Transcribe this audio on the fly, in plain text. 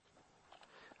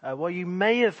Well, you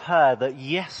may have heard that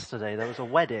yesterday there was a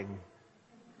wedding.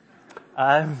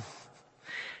 Wasn't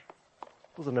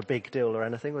a big deal or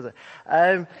anything, was it?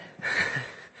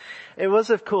 It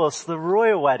was, of course, the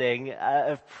royal wedding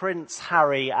of Prince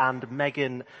Harry and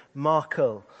Meghan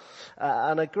Markle.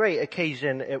 And a great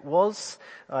occasion it was.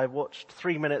 I watched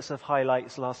 3 minutes of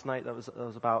highlights last night. That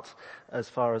was about as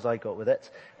far as I got with it.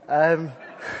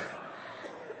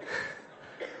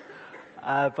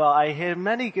 But I hear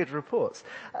many good reports.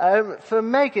 For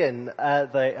Meghan,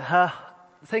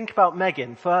 think about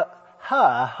Meghan. For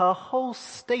her whole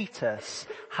status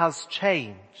has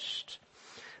changed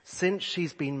since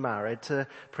she's been married to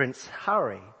Prince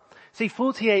Harry. See,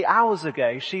 48 hours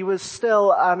ago, she was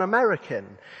still an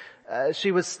American.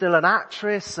 She was still an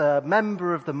actress, a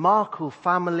member of the Markle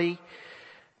family.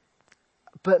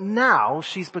 But now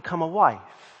she's become a wife.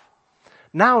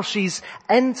 Now she's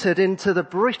entered into the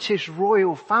British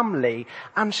royal family,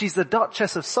 and she's the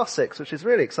Duchess of Sussex, which is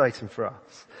really exciting for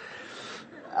us.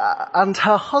 And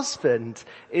her husband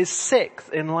is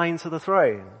sixth in line to the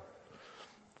throne.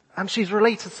 And she's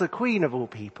related to the Queen of all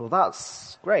people.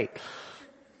 That's great.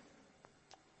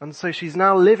 And so she's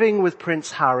now living with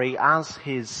Prince Harry as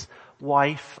his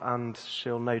wife, and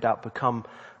she'll no doubt become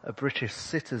a British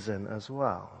citizen as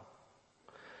well.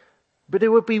 But it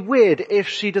would be weird if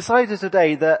she decided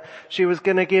today that she was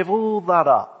going to give all that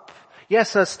up.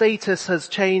 Yes, her status has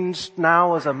changed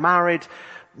now as a married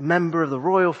member of the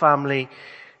royal family.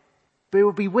 But it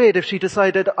would be weird if she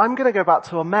decided, I'm going to go back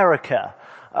to America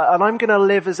and I'm going to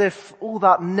live as if all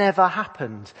that never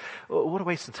happened. What a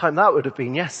waste of time that would have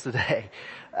been yesterday.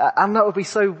 And that would be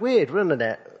so weird, wouldn't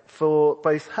it, for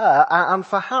both her and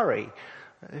for Harry,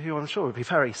 who I'm sure would be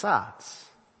very sad.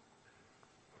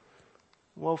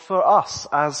 Well, for us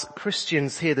as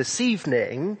Christians here this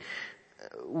evening,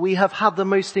 we have had the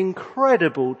most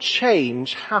incredible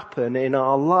change happen in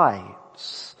our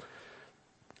lives.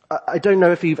 I don't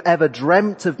know if you've ever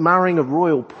dreamt of marrying a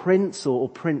royal prince or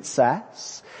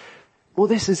princess. Well,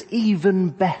 this is even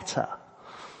better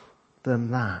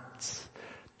than that.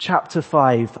 Chapter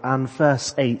 5 and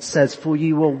verse 8 says, "For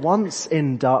you were once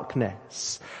in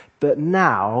darkness, but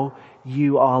now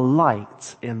you are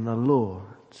light in the Lord."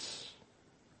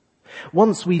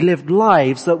 Once we lived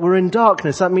lives that were in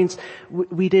darkness. That means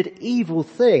we did evil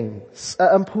things.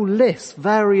 And Paul lists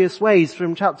various ways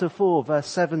from chapter 4 verse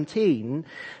 17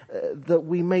 that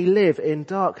we may live in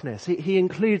darkness. He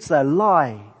includes their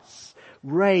lies,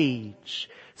 rage,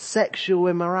 sexual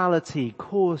immorality,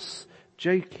 coarse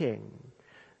joking.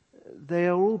 They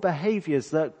are all behaviors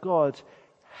that God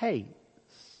hates.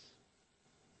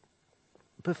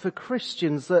 But for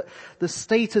Christians, the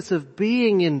status of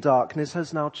being in darkness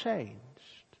has now changed.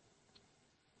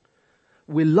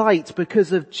 We're light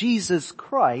because of Jesus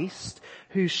Christ,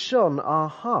 who shone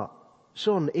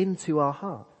into our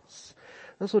hearts.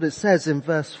 That's what it says in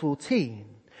verse 14.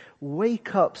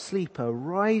 "Wake up, sleeper,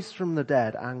 rise from the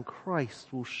dead, and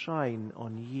Christ will shine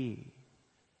on you."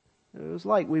 It was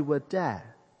like we were dead.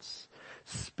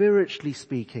 Spiritually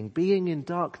speaking, being in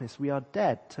darkness, we are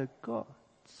dead to God.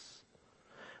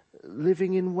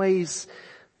 Living in ways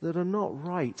that are not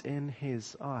right in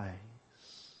his eyes.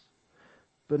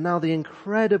 But now the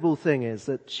incredible thing is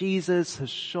that Jesus has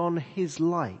shone his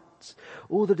light.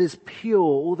 All that is pure,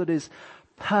 all that is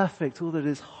perfect, all that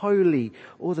is holy,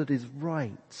 all that is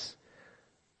right,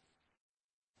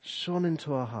 shone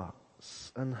into our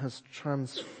hearts and has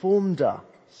transformed us.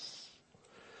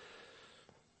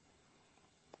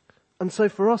 And so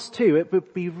for us too, it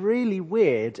would be really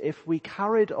weird if we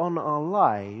carried on our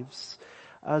lives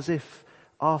as if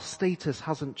our status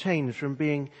hasn't changed from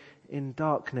being in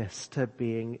darkness to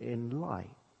being in light.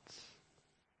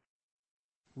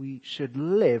 We should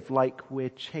live like we're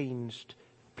changed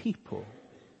people.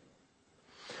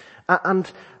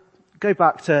 And go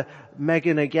back to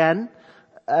Meghan again.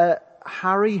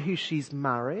 Harry, who she's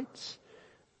married,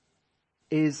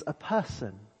 is a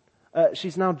person.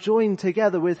 She's now joined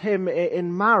together with him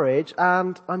in marriage,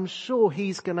 and I'm sure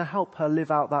he's going to help her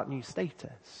live out that new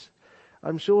status.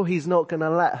 I'm sure he's not going to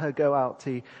let her go out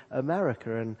to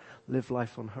America and live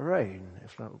life on her own,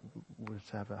 if that were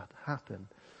to ever happen.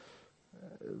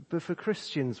 But for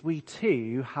Christians, we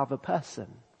too have a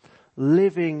person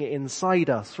living inside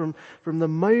us from the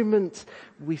moment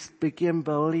we begin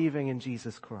believing in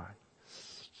Jesus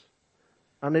Christ.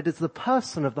 And it is the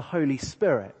person of the Holy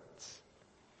Spirit.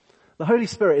 The Holy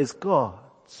Spirit is God.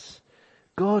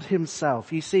 God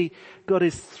himself. You see, God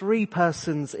is three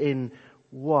persons in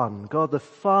one. God the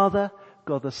Father,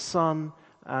 God the Son,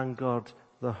 and God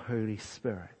the Holy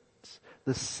Spirit.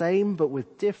 The same but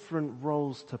with different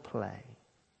roles to play.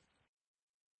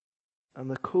 And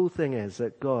the cool thing is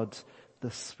that God,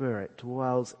 the Spirit,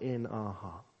 dwells in our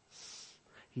hearts.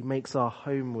 He makes our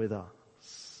home with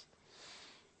us.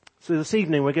 So this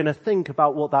evening we're going to think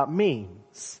about what that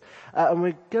means. And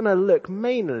we're going to look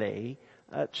mainly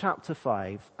at chapter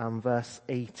 5 and verse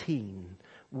 18,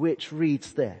 which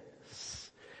reads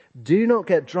this: "Do not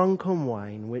get drunk on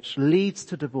wine, which leads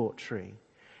to debauchery.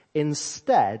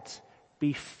 Instead,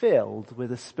 be filled with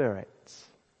the Spirit."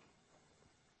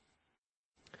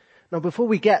 Now, before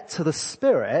we get to the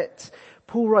Spirit,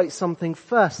 Paul writes something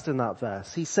first in that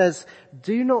verse. He says,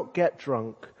 do not get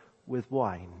drunk with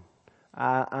wine.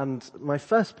 And my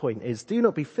first point is, do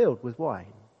not be filled with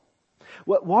wine.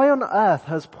 Why on earth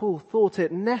has Paul thought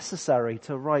it necessary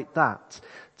to write that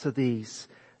to these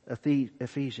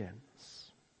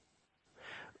Ephesians?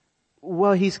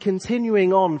 Well, he's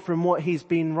continuing on from what he's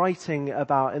been writing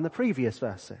about in the previous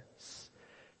verses.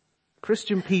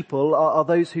 Christian people are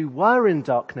those who were in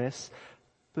darkness,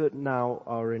 but now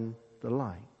are in the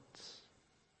light.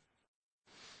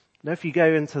 Now, if you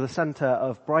go into the centre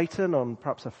of Brighton on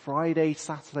perhaps a Friday,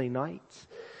 Saturday night,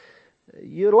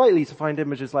 you're likely to find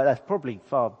images like that, probably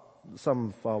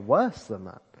some far worse than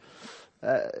that.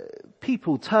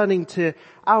 People turning to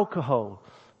alcohol,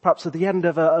 perhaps at the end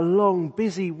of a long,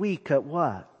 busy week at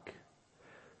work.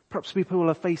 Perhaps people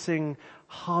are facing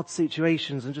hard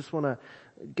situations and just want to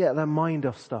get their mind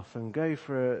off stuff and go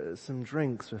for some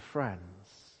drinks with friends.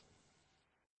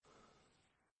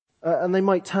 And they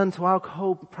might turn to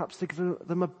alcohol perhaps to give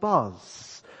them a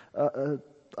buzz, a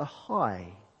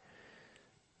high,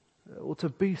 or to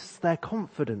boost their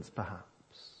confidence perhaps.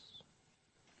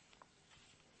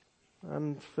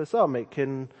 And for some it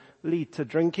can lead to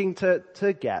drinking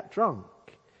to get drunk.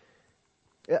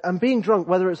 And being drunk,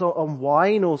 whether it's on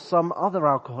wine or some other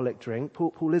alcoholic drink,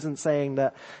 Paul isn't saying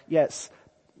that, yes,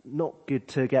 not good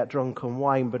to get drunk on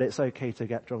wine, but it's okay to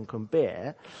get drunk on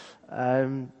beer.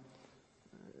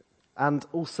 And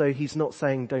also he's not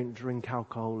saying don't drink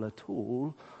alcohol at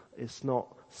all. It's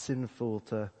not sinful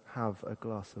to have a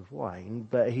glass of wine,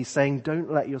 but he's saying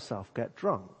don't let yourself get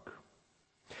drunk.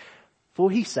 For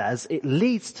he says it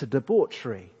leads to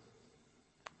debauchery.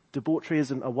 Debauchery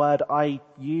isn't a word I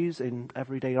use in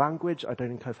everyday language. I don't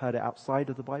think I've heard it outside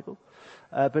of the Bible.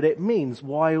 But it means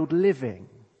wild living.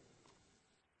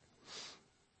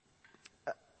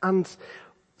 And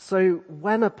so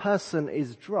when a person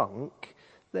is drunk,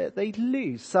 they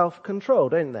lose self-control,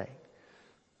 don't they?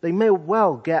 They may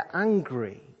well get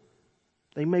angry.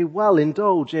 They may well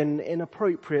indulge in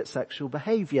inappropriate sexual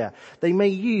behavior. They may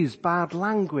use bad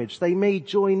language. They may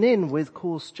join in with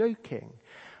coarse joking.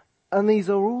 And these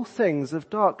are all things of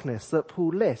darkness that Paul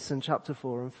lists in chapter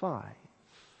 4 and 5.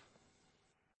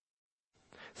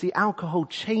 See, alcohol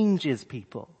changes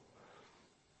people.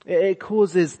 It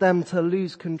causes them to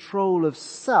lose control of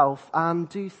self and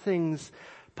do things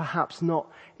perhaps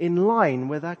not in line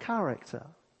with their character.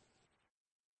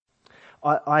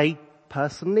 I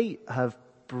personally have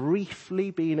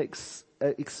briefly been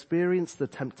experienced the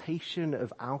temptation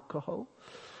of alcohol.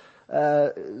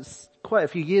 Quite a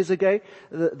few years ago,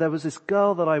 there was this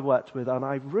girl that I worked with and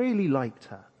I really liked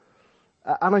her.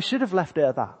 And I should have left it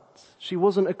at that. She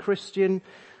wasn't a Christian,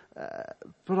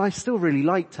 but I still really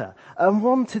liked her and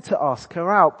wanted to ask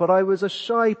her out, but I was a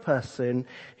shy person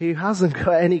who hasn't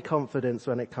got any confidence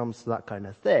when it comes to that kind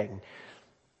of thing.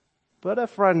 But a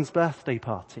friend's birthday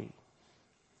party,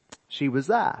 she was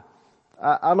there.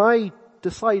 And I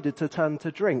decided to turn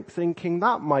to drink, thinking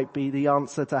that might be the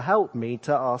answer to help me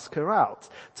to ask her out,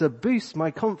 to boost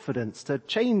my confidence, to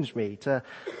change me, to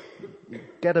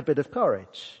get a bit of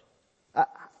courage.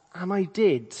 And I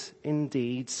did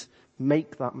indeed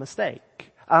make that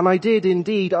mistake. And I did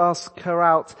indeed ask her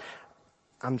out,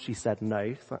 and she said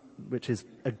no, which is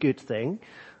a good thing.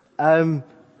 And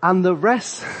the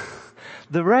rest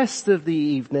of the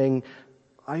evening,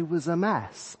 I was a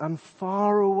mess and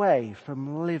far away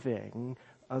from living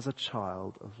as a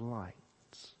child of light.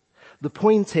 The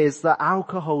point is that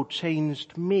alcohol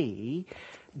changed me,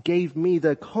 gave me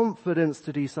the confidence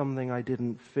to do something I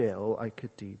didn't feel I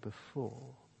could do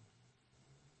before.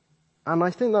 And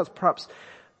I think that's perhaps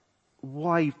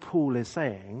why Paul is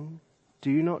saying,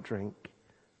 do not drink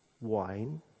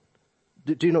wine,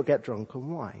 do not get drunk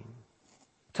on wine.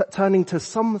 Turning to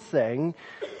something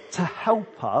to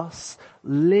help us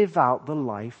live out the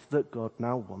life that God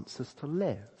now wants us to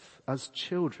live as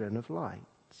children of light.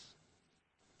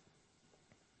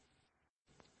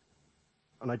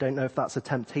 And I don't know if that's a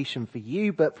temptation for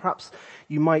you, but perhaps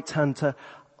you might turn to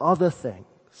other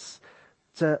things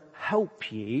to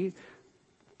help you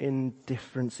in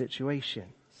different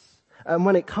situations. And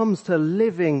when it comes to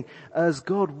living as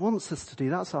God wants us to do,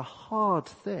 that's a hard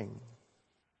thing.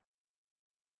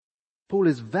 Paul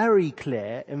is very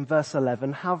clear in verse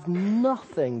 11, have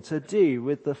nothing to do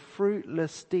with the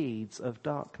fruitless deeds of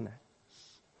darkness.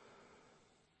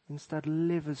 Instead,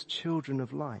 live as children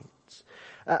of light.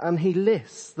 And he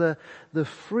lists the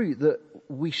fruit that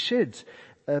we should,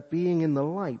 being in the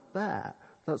light, bear.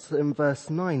 That's in verse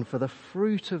 9. For the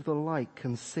fruit of the light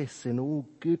consists in all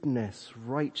goodness,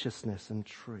 righteousness, and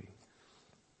truth.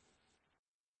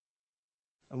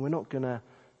 And we're not going to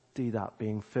do that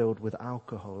being filled with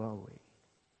alcohol, are we?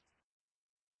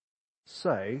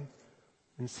 So,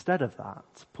 instead of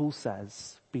that, Paul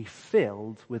says, be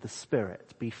filled with the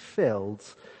Spirit. Be filled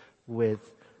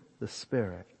with the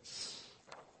Spirit.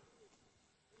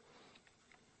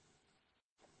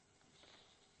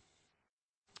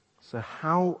 So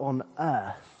how on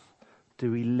earth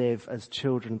do we live as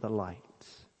children of the light?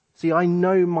 See, I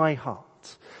know my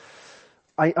heart.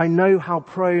 I know how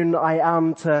prone I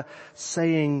am to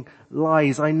saying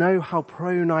lies. I know how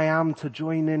prone I am to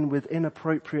join in with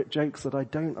inappropriate jokes that I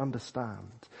don't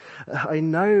understand. I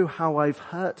know how I've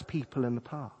hurt people in the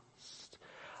past.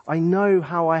 I know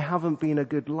how I haven't been a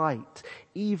good light,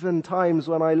 even times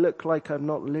when I look like I'm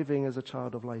not living as a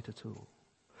child of light at all.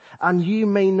 And you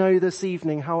may know this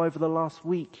evening how over the last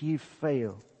week you've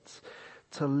failed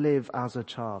to live as a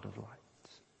child of light.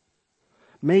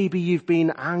 Maybe you've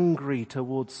been angry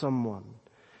towards someone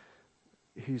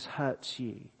who's hurt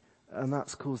you, and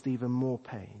that's caused even more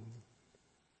pain.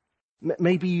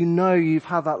 Maybe you know you've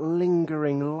had that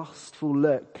lingering, lustful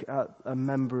look at a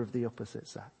member of the opposite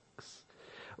sex.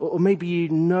 Or maybe you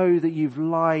know that you've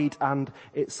lied and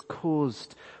it's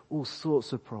caused all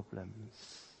sorts of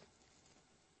problems.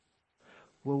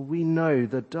 Well, we know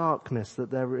the darkness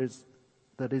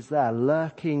that is there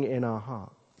lurking in our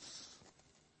hearts.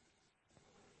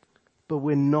 But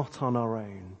we're not on our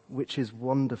own, which is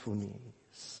wonderful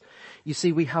news. You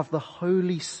see, we have the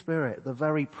Holy Spirit, the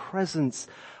very presence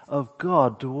of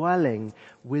God dwelling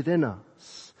within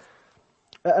us.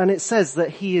 And it says that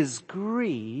he is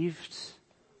grieved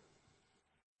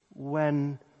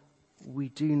when we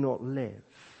do not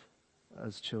live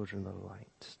as children of the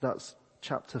light. That's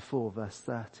chapter 4, verse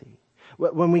 30.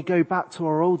 When we go back to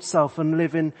our old self and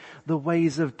live in the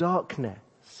ways of darkness.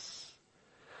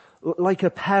 Like a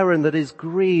parent that is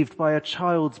grieved by a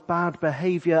child's bad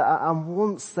behavior and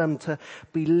wants them to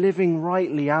be living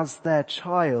rightly as their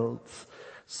child.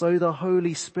 So the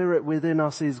Holy Spirit within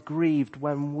us is grieved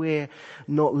when we're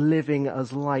not living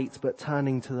as light but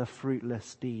turning to the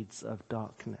fruitless deeds of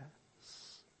darkness.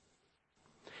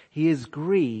 He is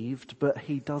grieved, but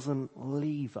he doesn't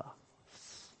leave us.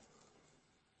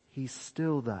 He's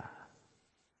still there.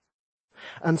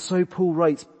 And so Paul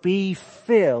writes, be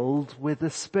filled with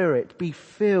the Spirit. Be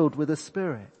filled with the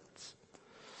Spirit.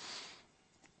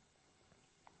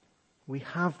 We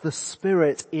have the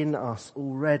Spirit in us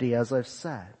already, as I've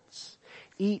said.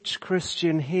 Each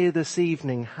Christian here this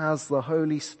evening has the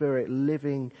Holy Spirit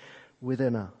living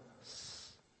within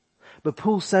us. But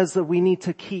Paul says that we need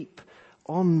to keep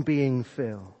on being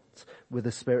filled with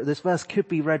the Spirit. This verse could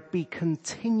be read, be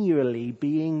continually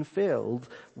being filled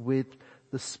with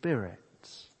the Spirit.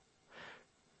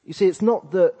 You see, it's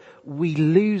not that we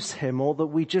lose him or that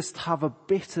we just have a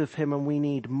bit of him and we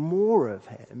need more of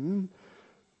him.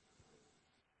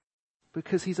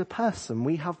 Because he's a person.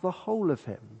 We have the whole of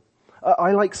him.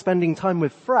 I like spending time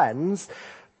with friends,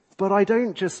 but I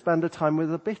don't just spend a time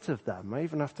with a bit of them. I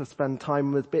even have to spend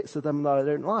time with bits of them that I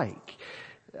don't like.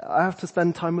 I have to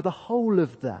spend time with the whole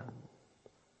of them.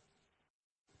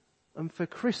 And for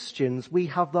Christians, we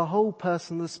have the whole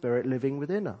person of the Spirit living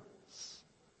within us.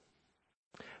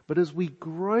 But as we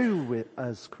grow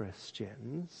as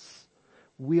Christians,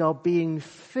 we are being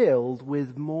filled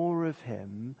with more of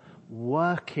him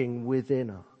working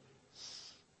within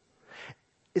us.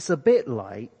 It's a bit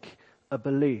like a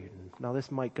balloon. Now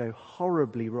this might go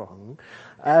horribly wrong.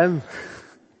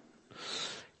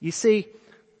 You see,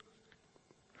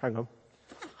 hang on.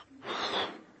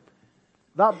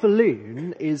 That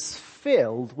balloon is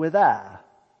filled with air.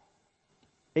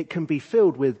 It can be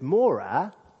filled with more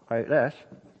air, like this.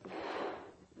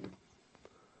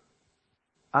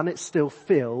 And it's still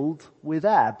filled with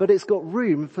air, but it's got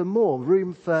room for more,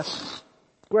 room for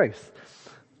growth.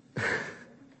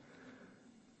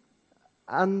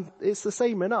 And it's the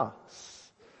same in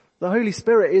us. The Holy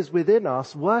Spirit is within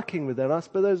us, working within us,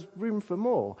 but there's room for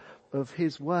more of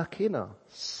his work in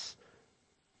us.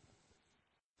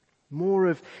 More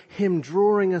of him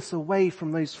drawing us away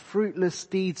from those fruitless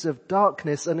deeds of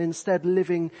darkness and instead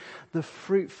living the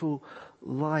fruitful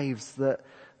lives that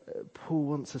Paul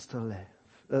wants us to live.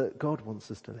 God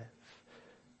wants us to live.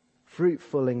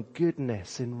 Fruitful in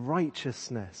goodness, in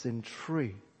righteousness, in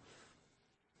truth.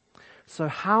 So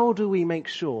how do we make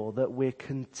sure that we're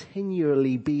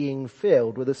continually being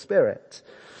filled with the Spirit?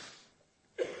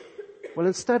 Well,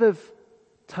 instead of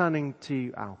turning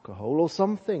to alcohol or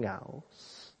something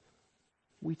else,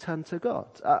 we turn to God.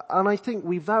 And I think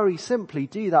we very simply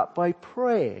do that by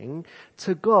praying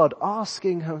to God,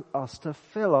 asking us to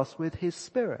fill us with His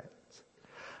Spirit.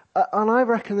 And I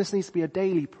reckon this needs to be a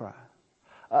daily prayer.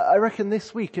 I reckon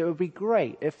this week it would be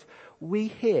great if we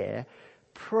here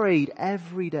prayed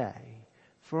every day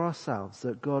for ourselves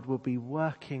that God will be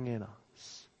working in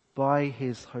us by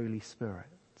His Holy Spirit.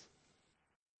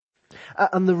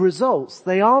 And the results,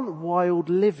 they aren't wild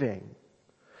living.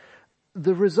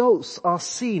 The results are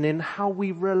seen in how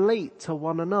we relate to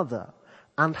one another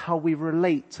and how we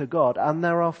relate to God. And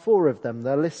there are 4 of them.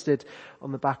 They're listed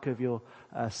on the back of your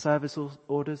service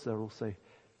orders. They'll also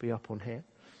be up on here.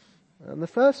 And the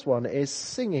first one is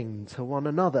singing to one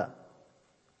another.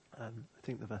 I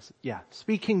think the verse,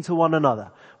 speaking to one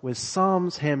another with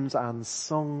psalms, hymns, and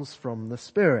songs from the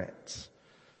Spirit.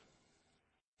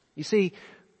 You see,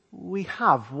 we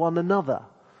have one another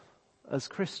as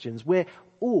Christians. We're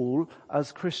all,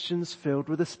 as Christians, filled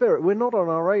with the Spirit. We're not on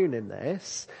our own in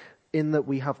this, in that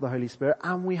we have the Holy Spirit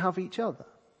and we have each other.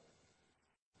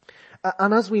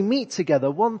 And as we meet together,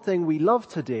 one thing we love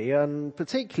to do, and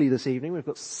particularly this evening, we've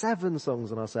got 7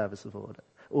 songs on our service of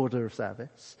order of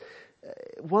service.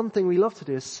 One thing we love to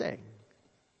do is sing.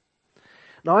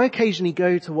 Now, I occasionally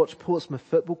go to watch Portsmouth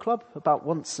Football Club about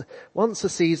once a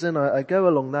season. I go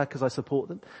along there because I support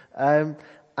them.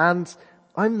 And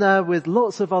I'm there with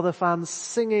lots of other fans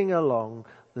singing along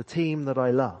the team that I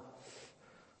love.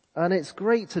 And it's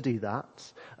great to do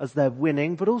that as they're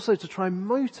winning, but also to try and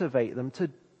motivate them to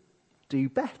do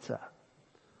better.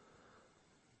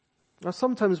 Now,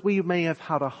 sometimes we may have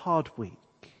had a hard week.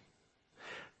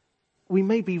 We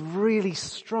may be really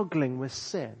struggling with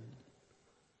sin.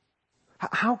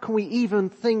 How can we even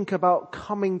think about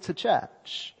coming to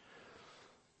church?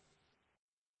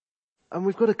 And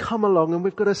we've got to come along and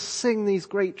we've got to sing these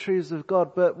great truths of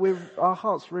God, but our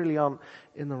hearts really aren't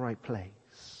in the right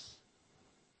place.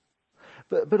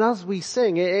 But as we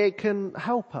sing, it can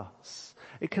help us.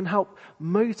 It can help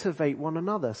motivate one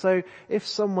another. So if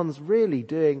someone's really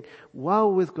doing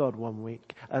well with God one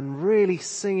week and really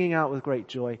singing out with great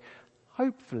joy,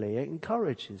 hopefully it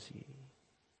encourages you.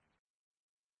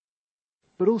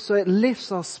 But also it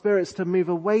lifts our spirits to move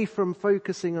away from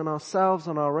focusing on ourselves,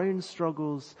 on our own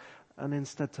struggles, and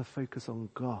instead to focus on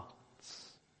God's.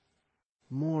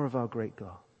 More of our great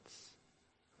God.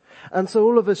 And so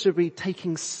all of us should be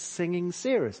taking singing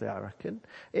seriously, I reckon.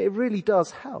 It really does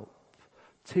help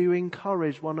to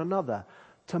encourage one another,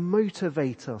 to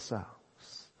motivate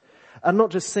ourselves. And not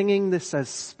just singing, this says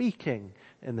speaking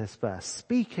in this verse.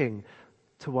 Speaking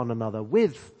to one another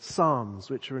with psalms,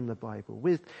 which are in the Bible,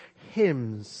 with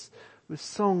hymns, with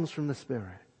songs from the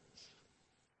Spirit.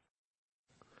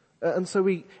 And so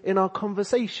in our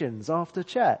conversations after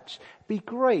church, be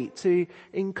great to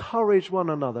encourage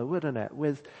one another, wouldn't it?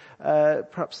 With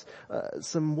perhaps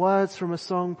some words from a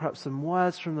song, perhaps some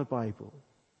words from the Bible.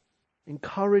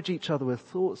 Encourage each other with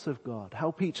thoughts of God.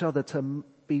 Help each other to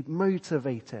be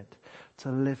motivated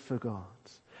to live for God.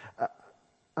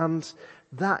 And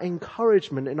that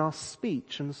encouragement in our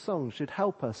speech and song should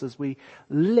help us as we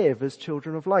live as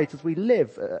children of light, as we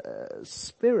live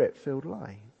Spirit-filled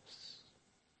lives.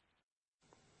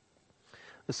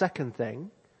 The second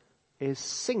thing is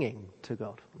singing to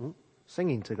God.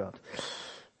 Singing to God.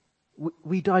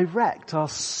 We direct our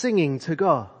singing to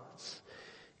God.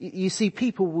 You see,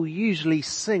 people will usually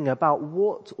sing about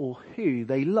what or who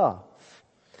they love.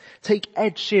 Take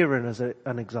Ed Sheeran as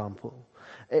an example.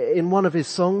 In one of his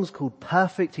songs called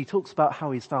Perfect, he talks about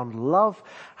how he's found love,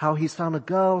 how he's found a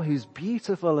girl who's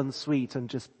beautiful and sweet and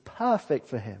just perfect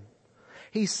for him.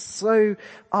 He's so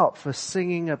up for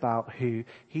singing about who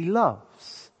he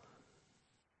loves.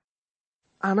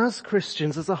 And as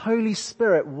Christians, as the Holy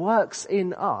Spirit works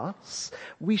in us,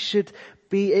 we should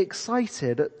be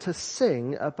excited to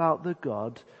sing about the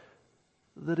God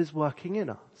that is working in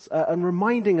us and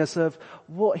reminding us of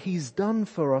what He's done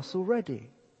for us already.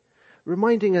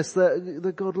 Reminding us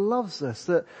that God loves us,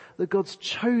 that God's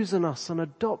chosen us and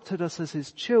adopted us as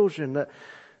His children, that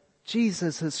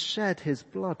Jesus has shed His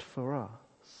blood for us.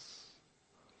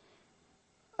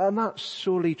 And that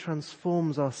surely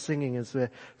transforms our singing as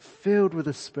we're filled with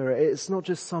the Spirit. It's not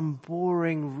just some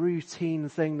boring routine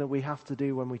thing that we have to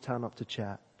do when we turn up to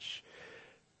church.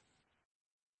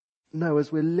 No,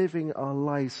 as we're living our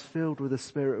lives filled with the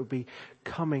Spirit, we'll be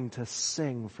coming to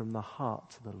sing from the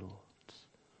heart to the Lord.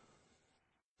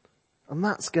 And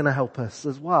that's going to help us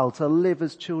as well to live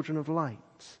as children of light.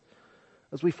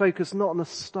 As we focus not on the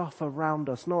stuff around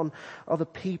us, not on other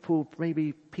people,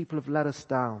 maybe people have let us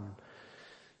down.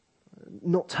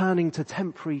 Not turning to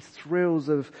temporary thrills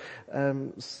of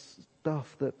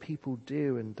stuff that people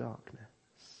do in darkness.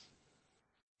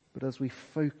 But as we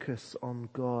focus on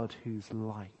God who's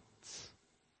light,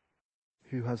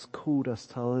 who has called us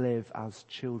to live as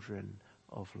children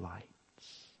of light.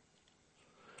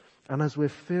 And as we're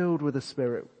filled with the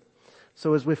Spirit,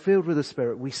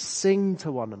 we sing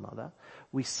to one another,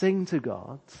 we sing to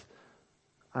God,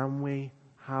 and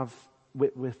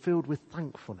we're filled with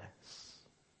thankfulness.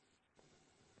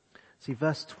 See,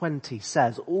 verse 20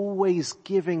 says, always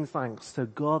giving thanks to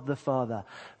God the Father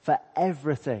for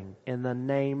everything in the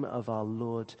name of our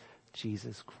Lord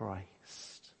Jesus Christ.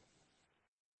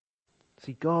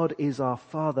 See, God is our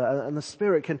Father, and the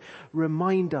Spirit can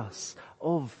remind us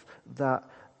of that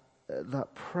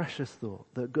precious thought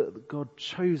that God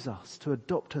chose us to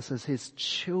adopt us as His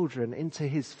children into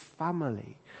His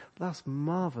family. That's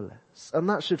marvelous. And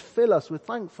that should fill us with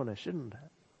thankfulness, shouldn't it?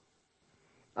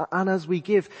 And as we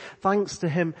give thanks to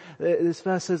Him, this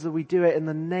verse says that we do it in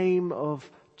the name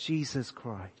of Jesus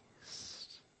Christ.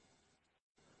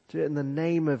 Do it in the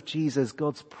name of Jesus,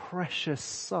 God's precious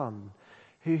Son,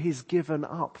 who He's given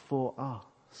up for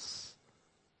us.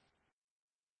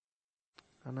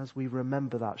 And as we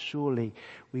remember that, surely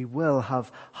we will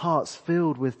have hearts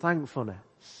filled with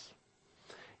thankfulness.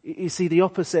 You see, the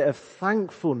opposite of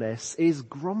thankfulness is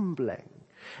grumbling.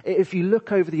 If you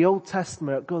look over the Old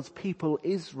Testament at God's people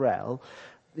Israel,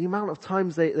 the amount of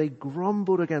times they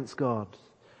grumbled against God.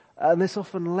 And this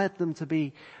often led them to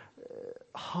be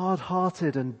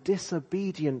hard-hearted and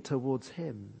disobedient towards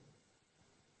Him.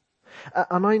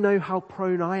 And I know how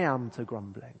prone I am to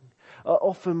grumbling.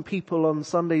 Often people on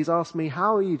Sundays ask me,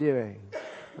 how are you doing?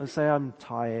 I say I'm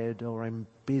tired, or I'm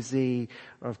busy,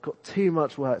 or I've got too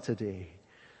much work to do.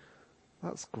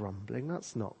 That's grumbling,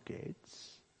 that's not good.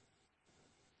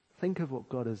 Think of what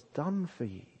God has done for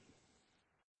you.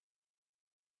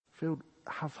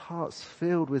 Have hearts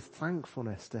filled with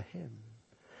thankfulness to Him.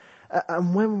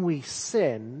 And when we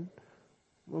sin,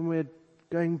 when we're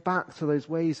going back to those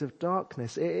ways of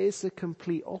darkness, it is the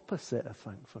complete opposite of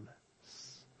thankfulness.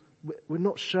 We're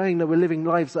not showing that we're living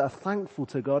lives that are thankful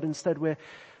to God. Instead, we're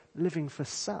living for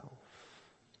self.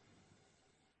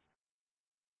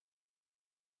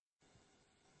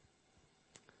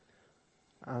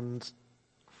 And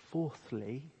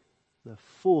fourthly, the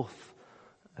fourth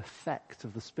effect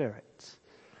of the Spirit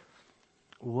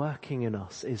working in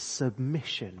us is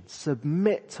submission.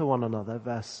 Submit to one another.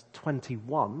 Verse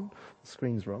 21, the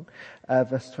screen's wrong.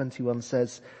 Verse 21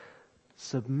 says,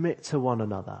 submit to one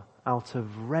another out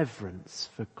of reverence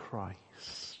for Christ.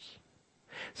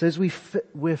 So as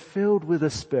we're filled with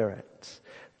the Spirit,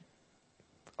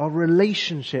 our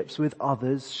relationships with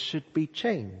others should be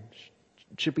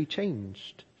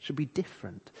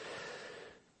different.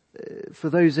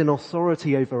 For those in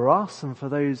authority over us and for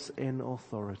those in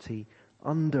authority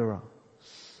under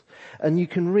us. And you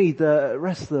can read the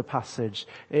rest of the passage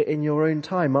in your own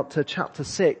time up to chapter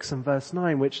 6 and verse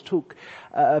 9, which talk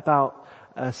about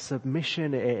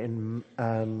submission in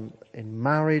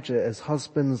marriage, as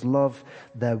husbands love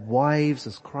their wives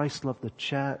as Christ loved the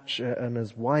church, and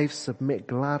as wives submit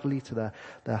gladly to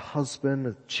their husband,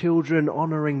 as children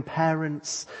honoring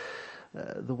parents,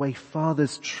 the way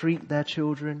fathers treat their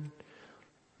children.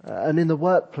 And in the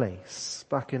workplace,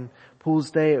 back in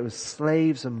Paul's day, it was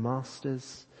slaves and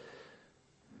masters.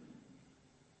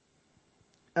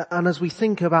 And as we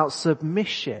think about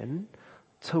submission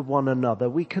to one another,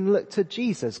 we can look to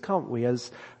Jesus, can't we, as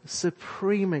a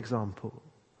supreme example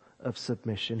of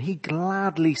submission. He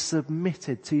gladly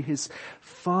submitted to His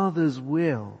Father's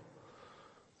will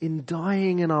in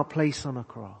dying in our place on a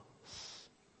cross.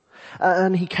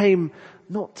 And He came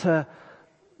not to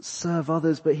serve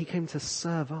others, but He came to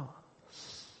serve us.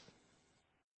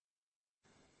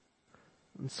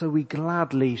 And so we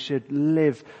gladly should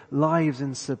live lives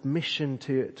in submission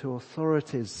to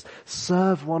authorities,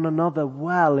 serve one another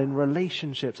well in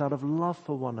relationships out of love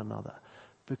for one another,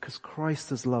 because Christ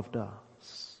has loved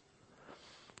us.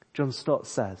 John Stott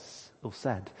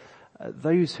said,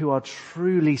 those who are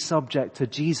truly subject to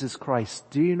Jesus Christ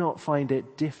do not find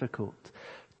it difficult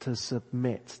to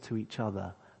submit to each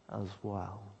other as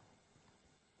well.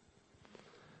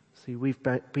 See, we've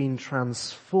been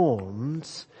transformed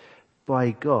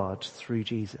by God through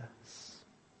Jesus.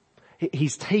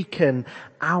 He's taken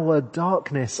our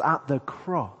darkness at the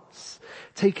cross,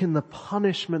 taken the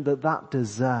punishment that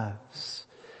deserves,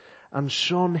 and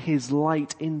shone His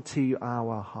light into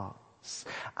our hearts.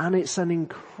 And it's an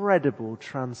incredible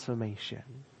transformation.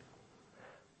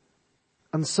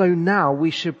 And so now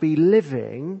we should be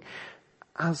living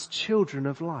as children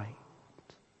of light,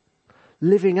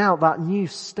 living out that new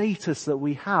status that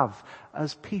we have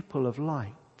as people of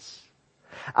light.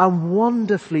 And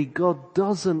wonderfully, God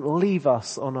doesn't leave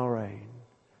us on our own.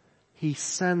 He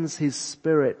sends His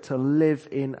Spirit to live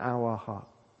in our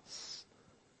hearts.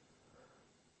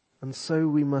 And so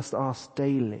we must ask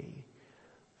daily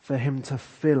for Him to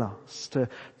fill us,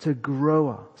 to grow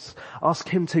us. Ask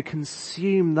Him to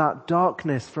consume that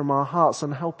darkness from our hearts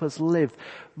and help us live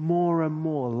more and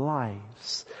more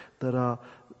lives that are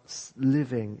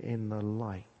living in the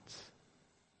light.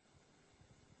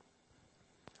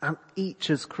 And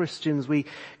each as Christians, we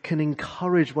can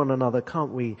encourage one another,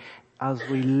 can't we, as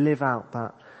we live out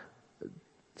that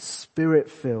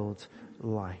Spirit-filled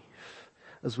life.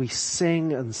 As we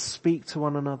sing and speak to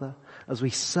one another, as we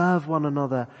serve one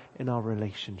another in our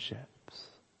relationships.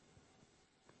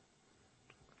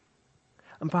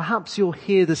 And perhaps you're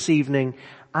here this evening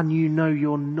and you know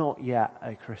you're not yet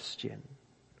a Christian.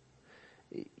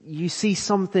 You see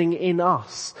something in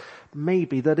us,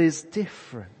 maybe, that is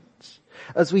different.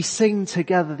 As we sing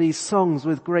together these songs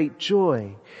with great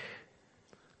joy,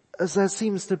 as there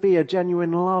seems to be a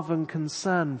genuine love and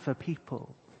concern for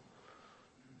people.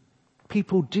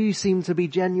 People do seem to be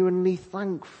genuinely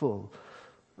thankful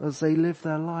as they live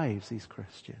their lives, these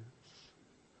Christians.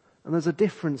 And there's a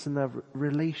difference in their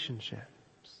relationships.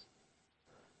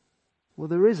 Well,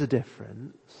 there is a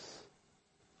difference,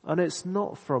 and it's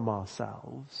not from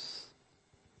ourselves.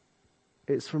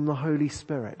 It's from the Holy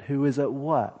Spirit who is at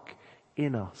work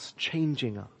in us,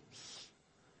 changing us.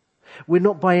 We're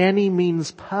not by any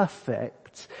means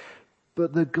perfect,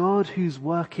 but the God who's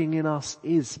working in us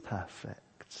is perfect.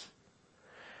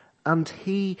 And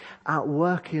He at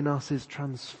work in us is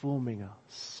transforming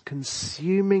us,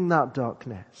 consuming that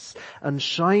darkness and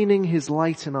shining His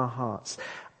light in our hearts.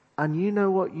 And you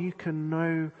know what? You can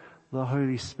know the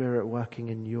Holy Spirit working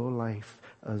in your life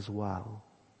as well.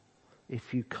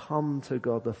 If you come to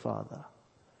God the Father,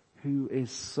 who is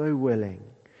so willing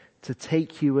to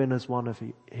take you in as one of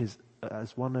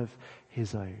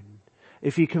His own.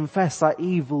 If you confess that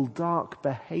evil, dark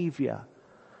behavior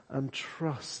and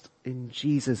trust in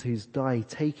Jesus who's died,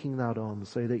 taking that on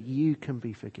so that you can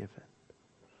be forgiven.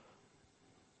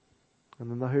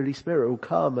 And then the Holy Spirit will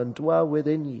come and dwell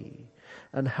within you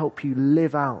and help you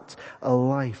live out a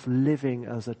life living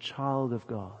as a child of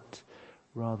God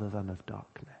rather than of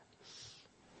darkness.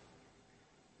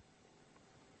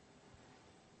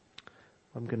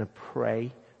 I'm going to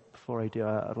pray. Before I do,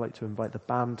 I'd like to invite the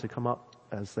band to come up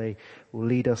as they will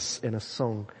lead us in a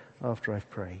song after I've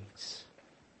prayed.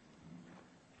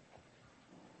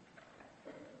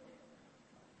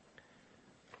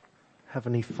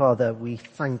 Heavenly Father, we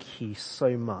thank You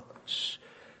so much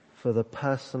for the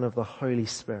person of the Holy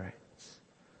Spirit.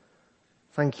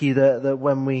 Thank You that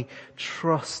when we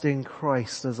trust in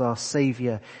Christ as our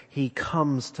Saviour, He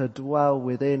comes to dwell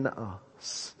within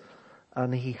us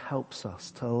and He helps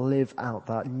us to live out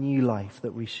that new life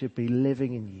that we should be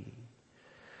living in You.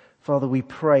 Father, we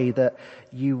pray that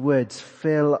You would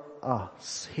fill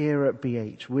us here at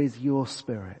BH with Your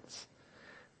Spirit,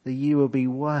 that You will be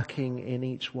working in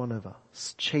each one of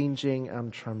us, changing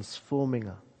and transforming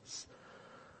us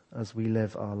as we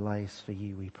live our lives for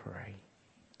You, we pray.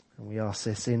 And we ask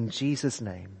this in Jesus'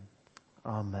 name.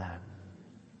 Amen.